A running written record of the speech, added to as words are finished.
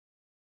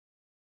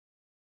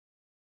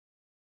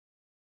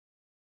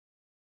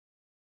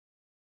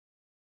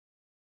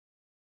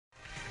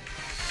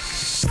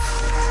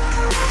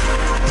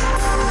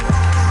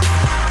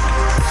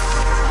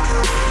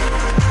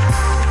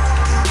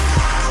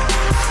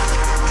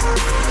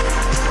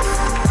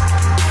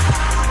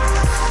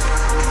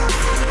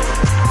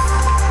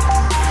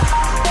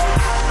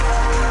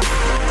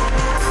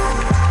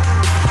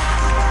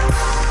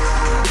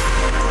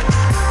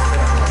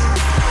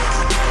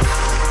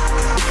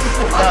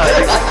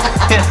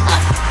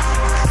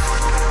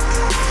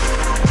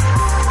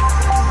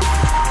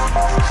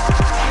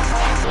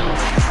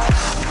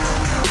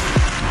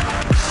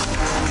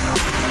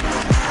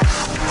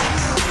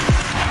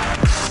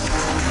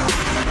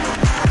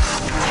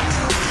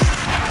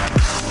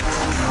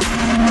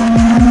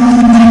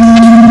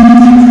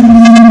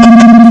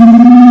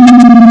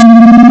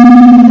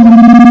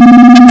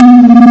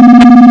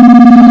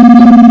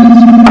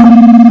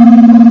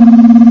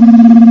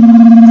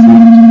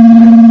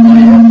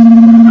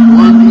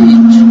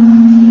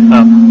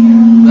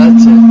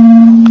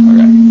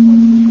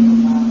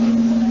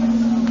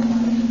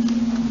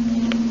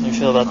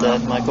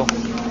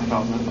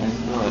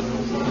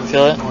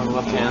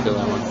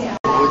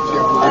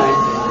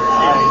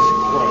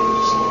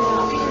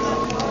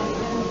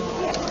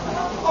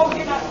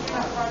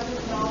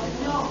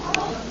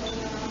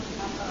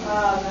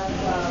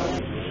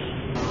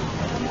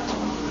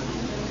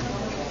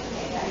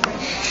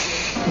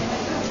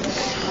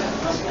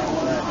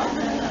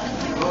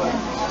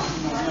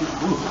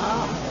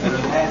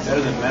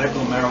Better than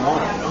medical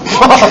marijuana, you know?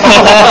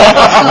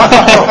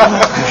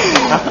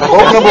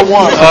 Vote number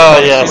one. Oh,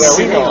 yes.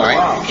 Yeah, we know,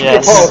 right?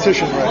 Yes. You're a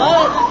politician, right?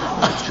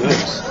 That's good.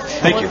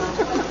 Thank you.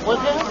 What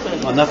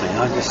happened? Oh, nothing.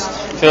 I just...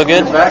 Feel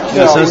good? Yeah.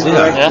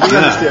 Yeah?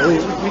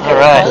 All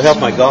right. It helped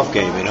my golf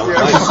game, you know?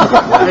 Nice.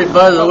 Hey,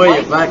 by the way,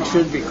 your back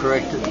should be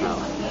corrected now.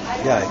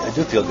 Yeah, I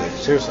do feel good.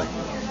 Seriously.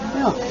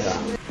 Yeah.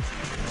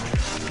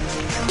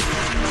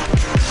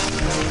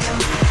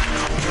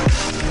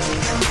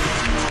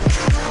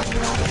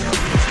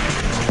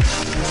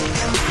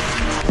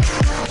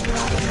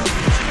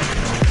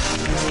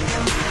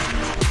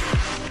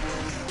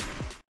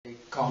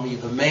 Call me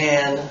the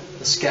man.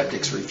 The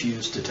skeptics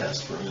refuse to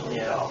test for $1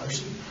 million.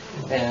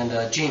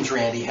 And James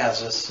Randi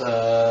has this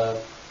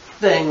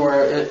thing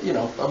where, you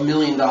know, $1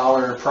 million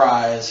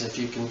prize if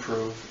you can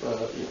prove,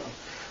 you know,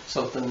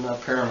 something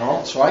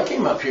paranormal. So I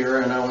came up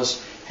here and I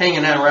was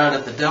hanging out around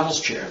at the Devil's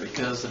Chair,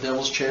 because the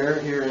Devil's Chair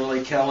here in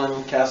Lake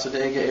Helen,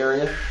 Cassadaga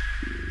area.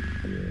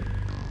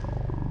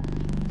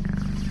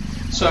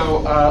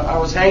 So I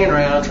was hanging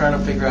around trying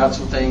to figure out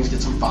some things,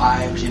 get some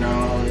vibes, you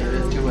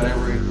know, do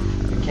whatever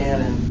we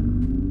can. And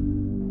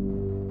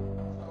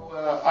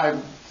I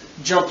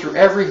jumped through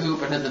every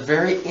hoop, and at the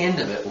very end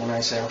of it, when I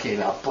say, okay,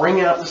 now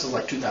bring out, this is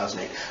like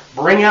 2008,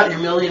 bring out your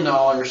 $1 million,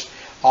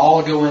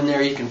 I'll go in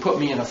there, you can put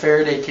me in a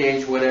Faraday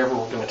cage, whatever,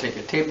 we're going to take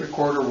a tape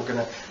recorder,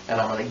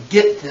 and I'm going to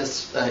get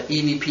this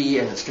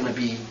EVP, and it's going to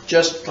be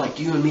just like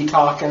you and me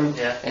talking,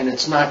 and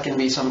it's not going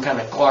to be some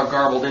kind of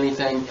garbled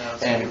anything,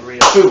 and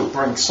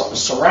boom,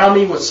 surround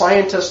me with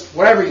scientists,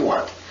 whatever you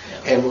want,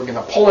 and we're going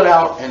to pull it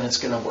out, and it's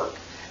going to work.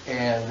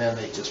 And then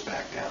they just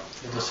backed down.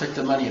 They just took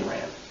the money and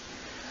ran.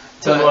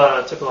 Took a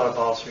lot of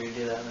balls for you to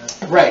do that, man.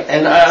 Right,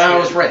 and I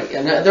was ready.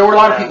 And there were a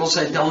lot of people who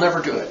said they'll never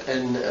do it,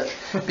 and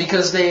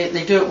because they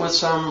do it with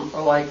some,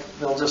 like,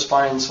 they'll just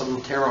find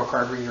some tarot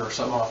card reader or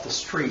something off the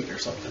street or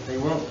something. They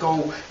won't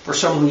go for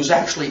someone who's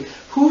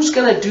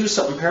going to do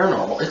something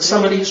paranormal. It's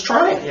somebody who's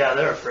trying. Yeah,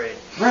 they're afraid.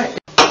 Right.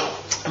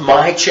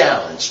 My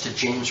challenge to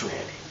James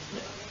Randi,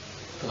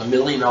 for the $1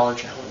 million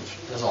challenge,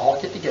 is all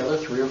get together,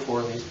 3 or 4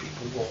 of these people.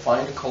 We'll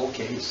find a cold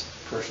case,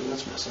 person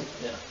that's missing,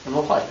 and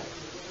we'll find it.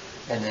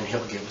 And then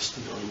he'll give us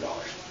the $1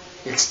 million.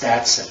 It's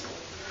that simple.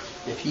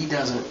 If he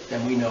doesn't,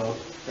 then we know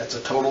that's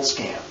a total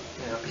scam.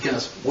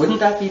 Because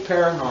wouldn't that be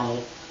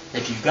paranormal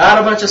if you got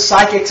a bunch of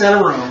psychics in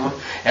a room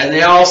and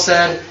they all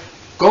said,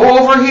 go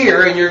over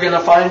here and you're going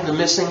to find the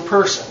missing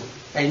person.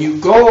 And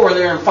you go over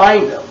there and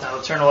find them. That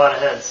would turn a lot of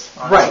heads,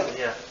 honestly. Right.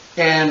 Yeah.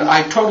 And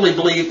I totally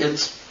believe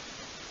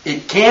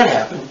it can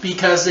happen,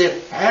 because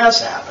it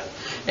has happened.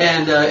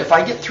 And if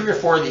I get 3 or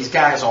 4 of these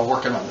guys all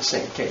working on the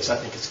same case, I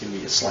think it's going to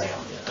be a slam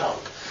dunk.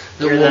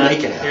 We'll make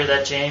it happen. Hear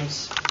that,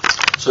 James?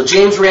 So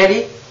James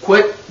Randi,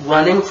 quit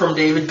running from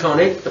David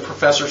Koenig, the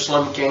Professor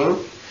Slim King.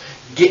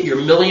 Get your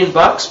 $1 million,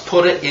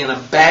 put it in a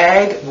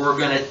bag. We're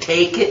going to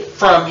take it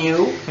from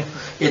you.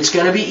 It's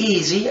going to be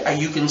easy.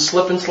 You can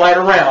slip and slide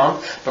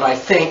around. But I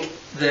think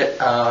that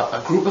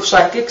a group of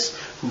psychics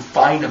who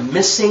find a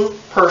missing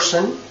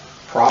person,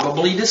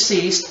 probably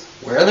deceased,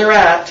 where they're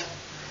at,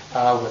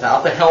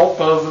 without the help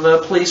of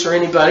the police or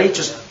anybody,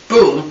 just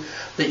boom,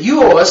 that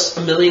you owe us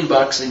 $1 million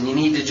and you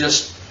need to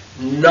just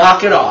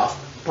knock it off,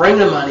 bring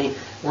the money,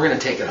 we're going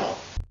to take it home.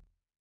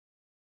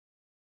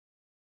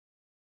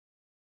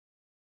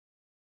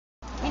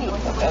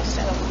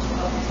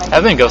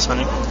 I've been ghost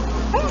hunting.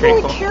 I don't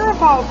really care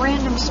about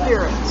random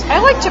spirits. I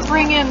like to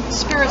bring in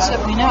spirits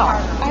that we know.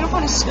 I don't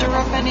want to stir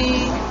up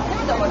any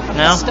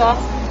stuff.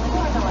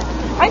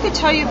 I could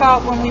tell you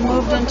about when we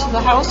moved into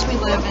the house we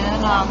live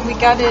in. We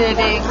got it at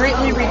a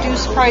greatly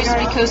reduced price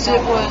because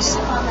it was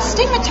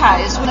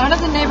stigmatized. None of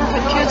the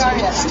neighborhood kids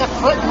would step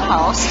foot in the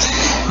house.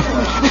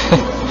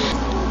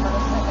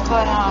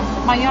 But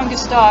my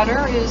youngest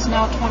daughter is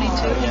now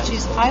 22 and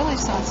she's highly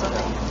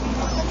sensitive.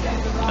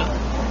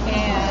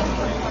 And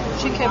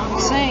she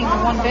kept saying the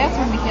one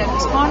bathroom we had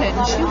was haunted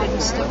and she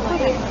wouldn't step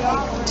foot in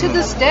it. To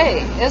this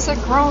day, as a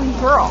grown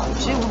girl,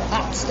 she will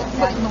not step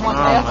foot in the one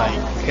bathroom.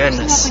 Oh my goodness.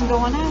 There's nothing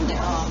going on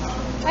there.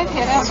 I've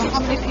had, I don't know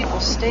how many people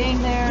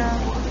staying there.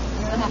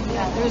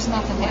 There's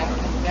nothing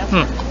happening.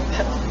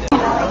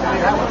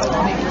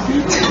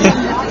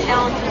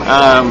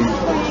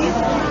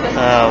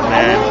 Oh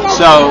man.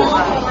 So,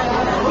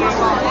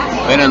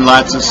 been in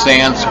lots of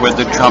seance where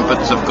the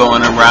trumpets have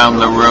going around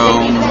the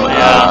room.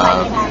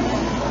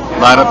 A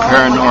lot of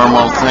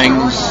paranormal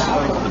things.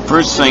 The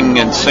first thing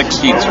in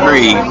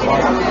 '63,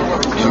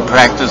 in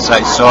practice,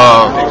 I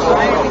saw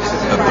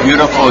a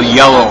beautiful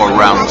yellow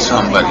around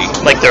somebody.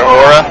 Like their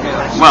aura?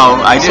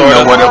 Well, I didn't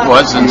know what it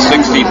was in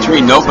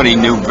 '63. Nobody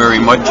knew very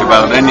much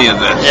about any of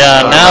this.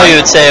 Yeah, now you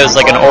would say it was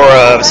like an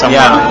aura of something.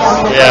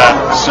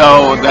 Yeah.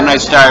 So then I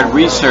started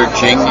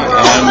researching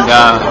and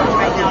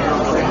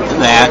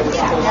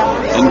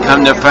and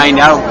come to find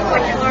out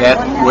that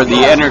where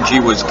the energy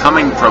was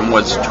coming from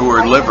was to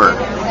her liver.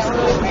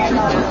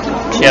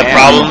 She had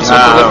problems with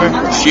the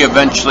liver? She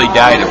eventually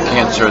died of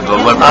cancer of the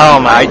liver. Oh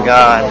my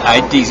God.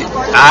 I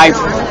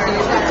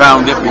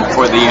found it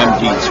before the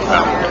MDs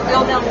found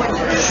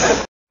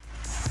it.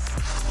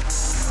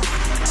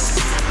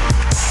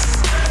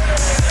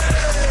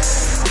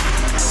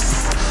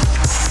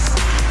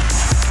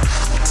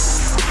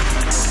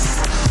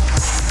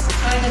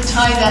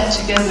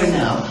 that together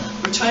now.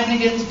 We're trying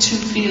to get the two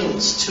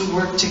fields to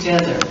work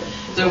together.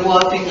 They're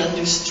walking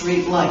under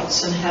street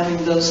lights and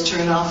having those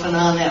turn off and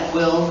on at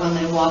will when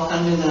they walk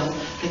under them.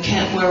 They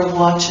can't wear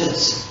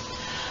watches.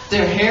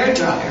 Their hair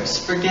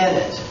dryers, forget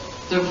it.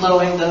 They're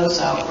blowing those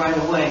out right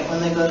away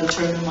when they go to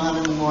turn them on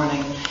in the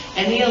morning.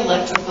 Any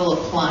electrical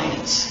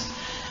appliance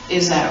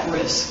is at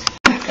risk.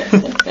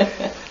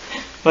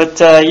 But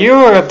you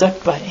were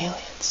abducted by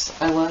aliens.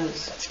 I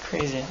was. That's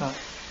crazy, huh?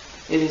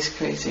 It is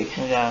crazy.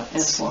 Yeah.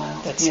 It's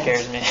wild. That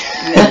scares me.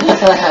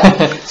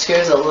 Yeah. It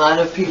scares a lot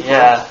of people.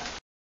 Yeah.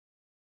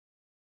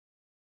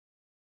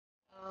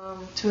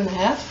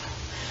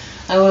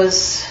 2.5. I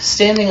was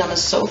standing on a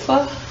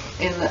sofa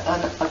in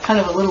a kind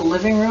of a little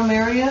living room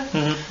area.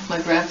 Mm-hmm.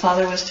 My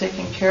grandfather was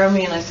taking care of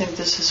me, and I think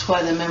this is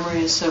why the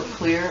memory is so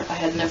clear. I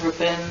had never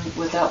been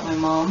without my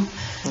mom.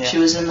 Yeah. She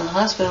was in the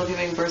hospital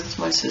giving birth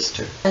to my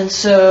sister. And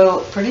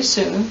so pretty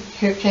soon,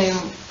 here came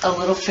a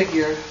little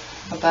figure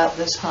about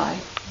this high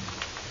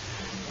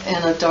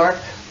in a dark,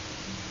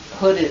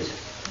 hooded,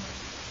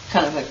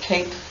 kind of a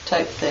cape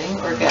type thing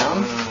or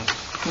gown,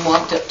 and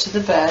walked up to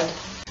the bed.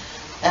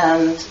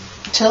 And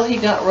till he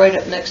got right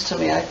up next to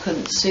me, I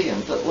couldn't see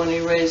him, but when he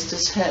raised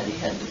his head, he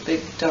had the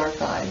big dark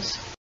eyes.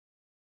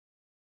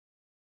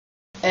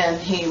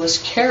 And he was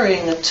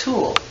carrying a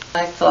tool.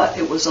 I thought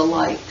it was a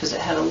light, because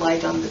it had a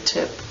light on the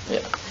tip.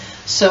 Yeah.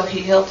 So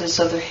he held his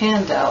other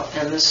hand out,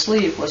 and the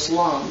sleeve was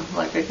long,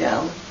 like a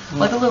gown,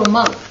 like a little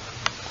monk.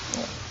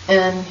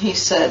 And he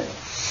said,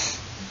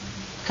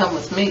 "Come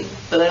with me,"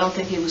 but I don't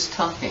think he was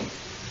talking.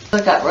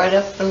 I got right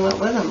up and went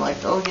with him, like,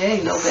 oh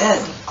yay, no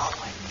bed. Oh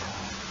my God.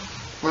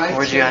 Right.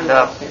 Where'd you end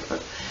up?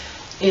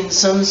 In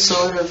some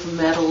sort of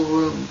metal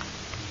room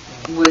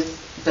with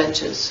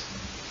benches.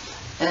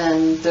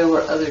 And there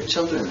were other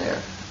children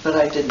there, but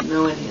I didn't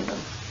know any of them.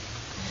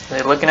 Are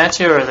they looking at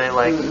you, or are they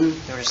like,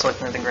 they were just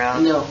looking at the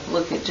ground? No,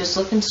 just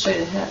looking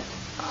straight ahead.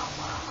 Oh,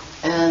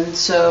 wow. And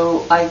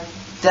so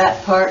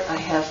that part I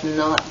have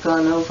not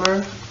gone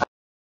over.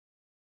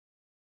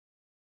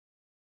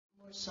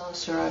 More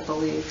saucer, I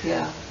believe,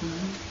 yeah.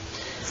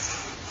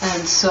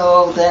 And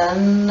so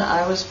then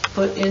I was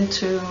put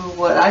into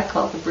what I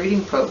call the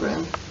breeding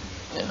program,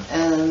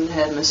 and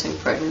had missing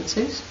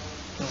pregnancies.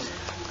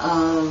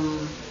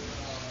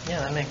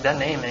 Yeah, that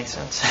name makes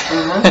sense.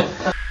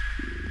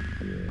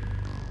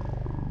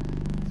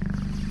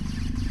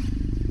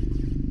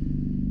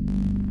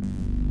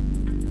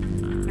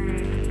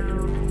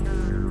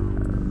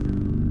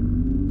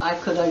 I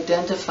could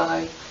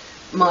identify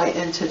my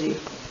entity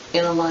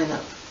in a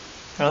lineup.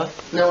 Really?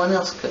 No one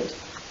else could.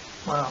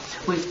 Wow.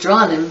 We've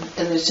drawn him,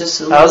 and there's just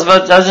a little... I was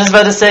just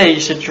about to say, you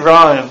should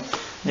draw him.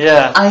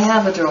 Yeah. I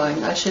have a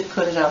drawing. I should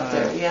put it out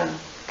there, yeah.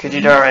 Could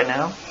you draw right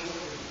now?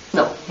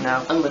 No.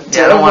 No? I'm a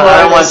terrible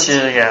I don't want artist. you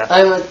to, yeah.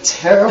 I'm a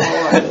terrible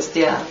artist,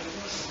 yeah.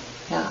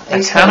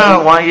 I kind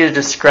of want you to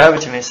describe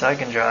it to me so I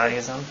can draw it,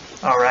 because I'm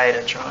alright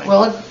at drawing.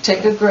 Well,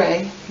 take a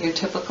gray, your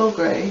typical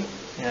gray,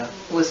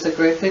 with the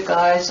great big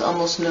eyes,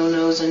 almost no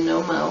nose and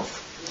no mouth.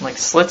 Like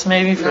slits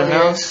maybe for the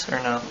nose, or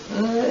no?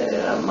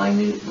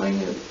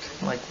 Minute.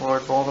 Like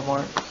Lord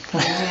Voldemort?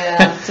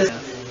 Yeah.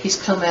 He's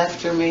come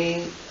after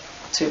me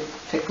to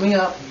pick me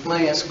up,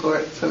 my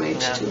escort, from age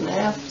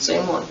 2.5,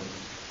 same one.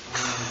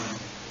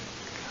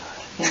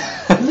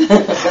 Yeah.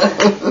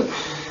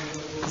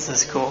 This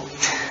is cool.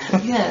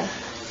 Yeah.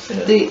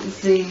 The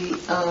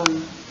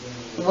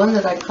one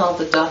that I call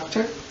the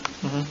doctor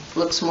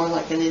looks more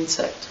like an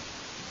insect.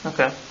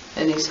 Okay.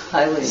 And he's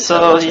highly So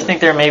intelligent. you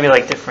think there may be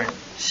like different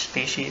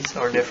species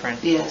or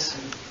different... Yes.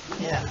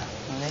 Yeah,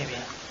 maybe.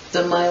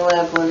 The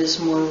MyLab one is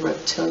more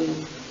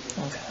reptilian.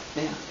 Okay.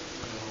 Yeah.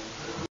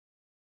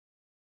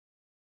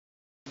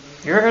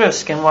 You ever heard of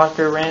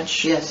Skinwalker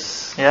Ranch?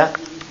 Yes. Yeah?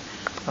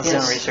 I was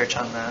doing research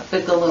on that.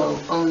 Bigelow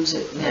owns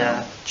it now.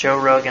 Yeah. Joe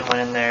Rogan went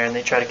in there and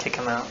they tried to kick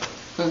him out.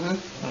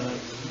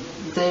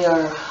 They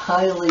are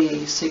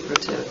highly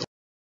secretive.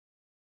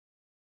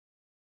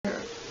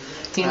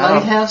 He might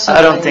have something.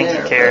 I don't think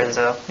he cares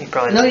though. He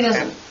probably No, doesn't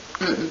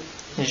he doesn't. care.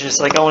 He's just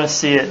like, I want to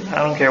see it.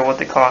 I don't care what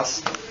the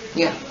cost.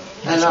 Yeah.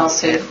 And I'll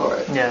pay for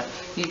it. Yeah.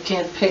 You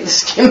can't pay the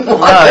Skinwalker.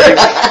 No,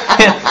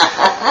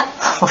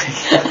 oh my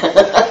God.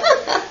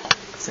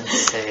 It's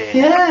insane.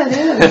 Yeah,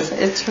 it is.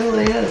 It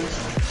truly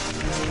is.